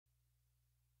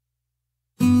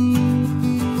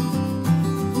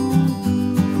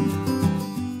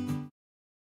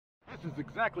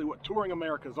exactly what Touring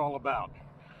America is all about.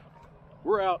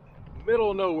 We're out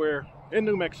middle of nowhere in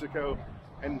New Mexico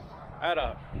and at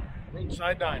a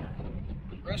roadside diner,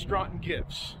 restaurant and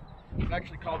gifts. It's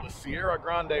actually called the Sierra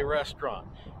Grande Restaurant.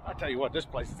 I tell you what, this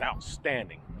place is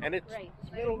outstanding, and it's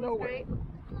middle of nowhere.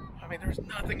 I mean, there's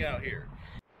nothing out here.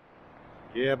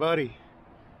 Yeah, buddy,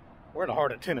 we're in the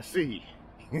heart of Tennessee.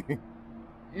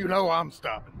 You know I'm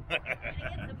stopping.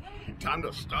 Time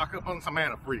to stock up on some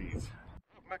antifreeze.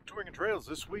 Back Touring and Trails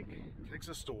this week takes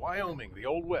us to Wyoming, the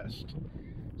Old West.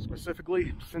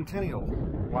 Specifically, Centennial,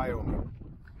 Wyoming.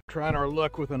 Trying our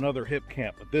luck with another hip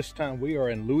camp, but this time we are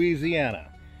in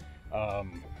Louisiana. Where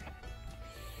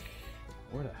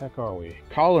the heck are we?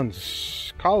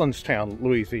 Collinstown,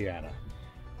 Louisiana.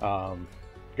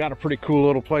 Got a pretty cool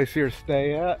little place here to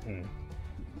stay at, and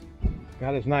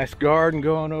got his nice garden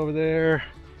going over there.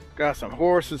 Got some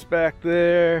horses back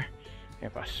there.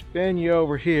 If I spin you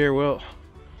over here, well,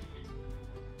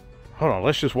 hold on,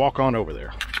 let's just walk on over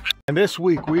there. And this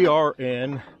week we are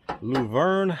in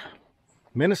Luverne,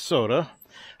 Minnesota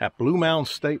at Blue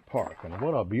Mountain State Park. And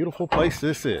what a beautiful place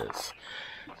this is.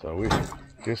 So we're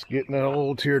just getting that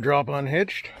old Teardrop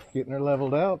unhitched, getting her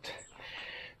leveled out,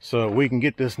 so we can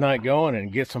get this night going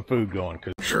and get some food going,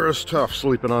 because it sure is tough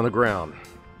sleeping on the ground.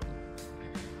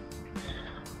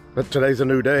 But today's a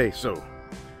new day, so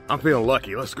I'm feeling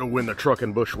lucky. Let's go win the truck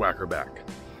and bushwhacker back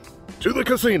to the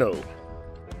casino.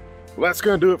 Well, that's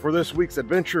gonna do it for this week's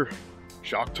adventure.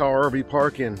 Choctaw RV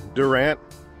Park in Durant.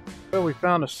 Well, we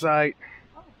found a site,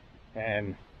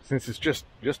 and since it's just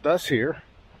us here,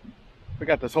 we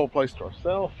got this whole place to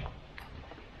ourselves.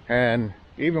 And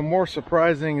even more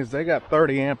surprising is they got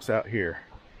 30 amps out here.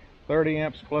 30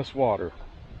 amps plus water.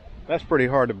 That's pretty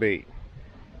hard to beat.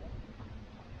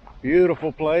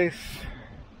 Beautiful place.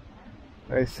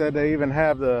 They said they even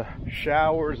have the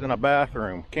showers and a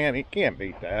bathroom. Can't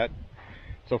beat that.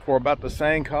 So for about the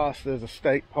same cost as a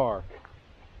state park,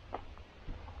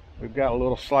 we've got a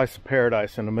little slice of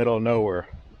paradise in the middle of nowhere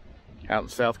out in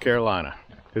South Carolina.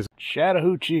 It's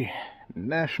Chattahoochee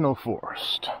National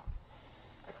Forest.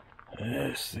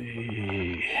 Let's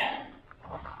see.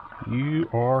 You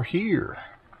are here.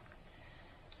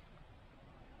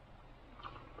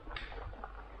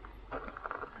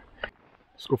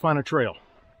 Let's go find a trail.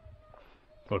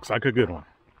 Looks like a good one.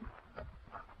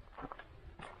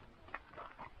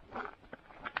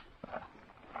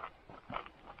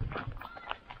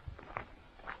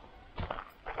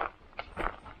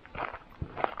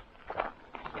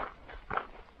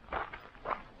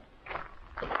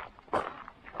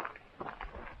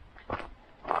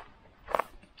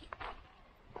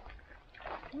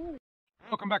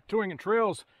 Welcome back to Touring and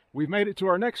Trails. We've made it to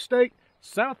our next state,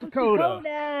 South Dakota,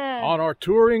 on our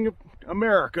Touring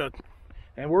America.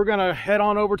 And we're gonna head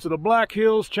on over to the Black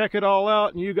Hills, check it all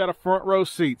out, and you got a front row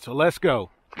seat, so let's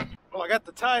go. Well, I got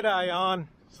the tie-dye on,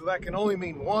 so that can only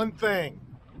mean one thing.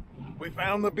 We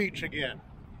found the beach again.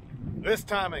 This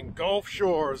time in Gulf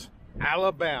Shores,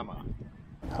 Alabama.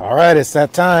 All right, it's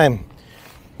that time.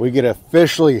 We get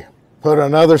officially put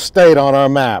another state on our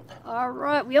map. All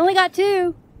right, we only got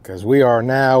two. Because we are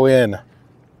now in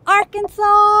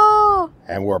Arkansas.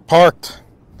 And we're parked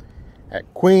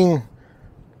at Queen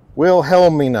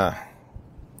Wilhelmina.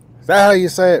 Is that how you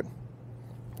say it?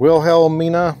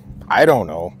 Wilhelmina? I don't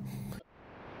know.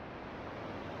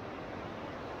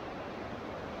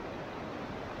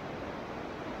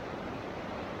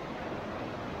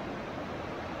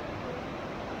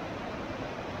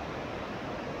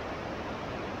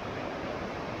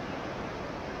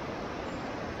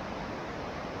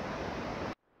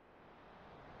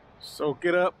 Soak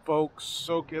it up, folks.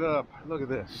 Soak it up. Look at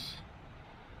this.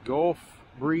 Gulf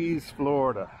Breeze,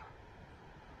 Florida.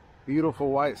 Beautiful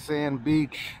white sand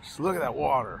beach. Just look at that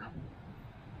water.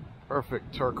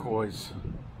 Perfect turquoise.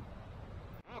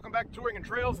 Welcome back to Touring and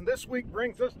Trails, and this week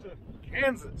brings us to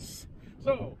Kansas.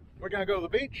 So, we're gonna go to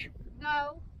the beach?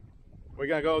 No. We're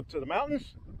gonna go to the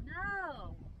mountains?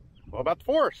 No. What about the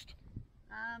forest?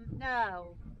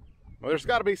 No. Well, there's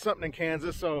gotta be something in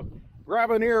Kansas, so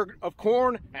grab an ear of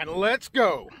corn and let's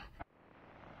go.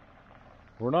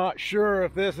 We're not sure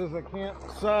if this is a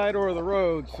campsite or the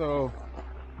road, so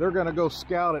they're gonna go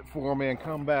scout it for me and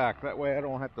come back. That way I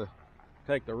don't have to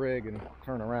take the rig and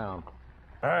turn around.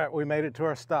 All right, we made it to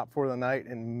our stop for the night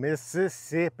in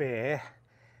Mississippi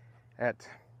at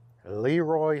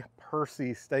Leroy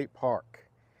Percy State Park.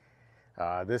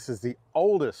 This is the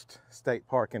oldest state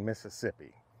park in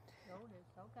Mississippi. Oldest,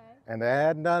 okay. And they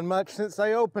hadn't done much since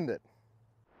they opened it.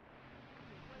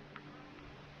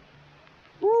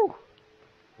 Woo!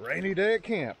 Rainy day at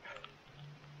camp.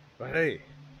 But hey,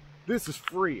 this is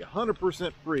free,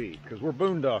 100% free, because we're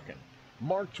boondocking.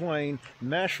 Mark Twain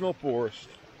National Forest,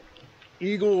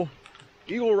 Eagle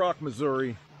Rock,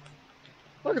 Missouri.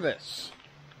 Look at this.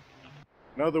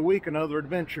 Another week, another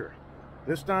adventure.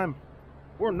 This time,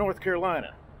 we're in North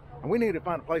Carolina, and we need to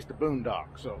find a place to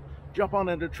boondock. So jump on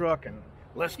into the truck and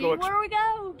let's go. Where we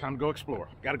go? Time to go explore.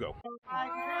 Gotta go.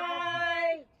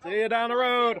 Bye. See you down the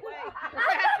road.